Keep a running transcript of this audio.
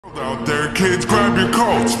Out there, kids, grab your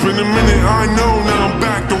coats. Been a minute, I know, now I'm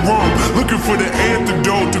back to Rome. Looking for the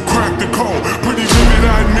antidote to crack the code. Pretty vivid,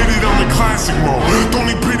 I admit it, I'm in classic mode. Don't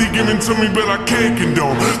need pity given to me, but I can't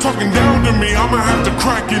condone. Talking down to me, I'ma have to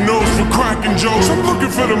crack your nose for cracking jokes. I'm looking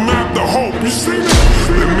for the map, the hope, you see me?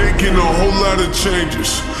 Been making a whole lot of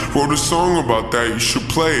changes. Wrote a song about that, you should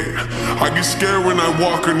play it. I get scared when I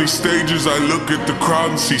walk on these stages. I look at the crowd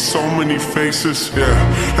and see so many faces. Yeah,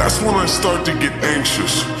 that's when I start to get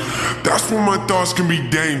anxious. That's when my thoughts can be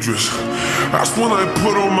dangerous. That's when I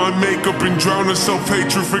put on my makeup and drown in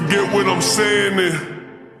self-hatred. Forget what I'm saying and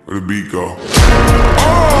where the beat go?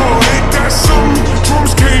 Oh, ain't that something?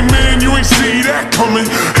 Drums came in, you ain't see that coming.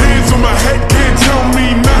 Hands on my head, can't tell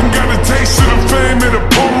me nothing. Got a taste of the fame, it'll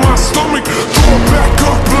pull my stomach. Throw it back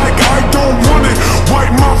up like I don't want it.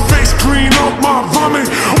 White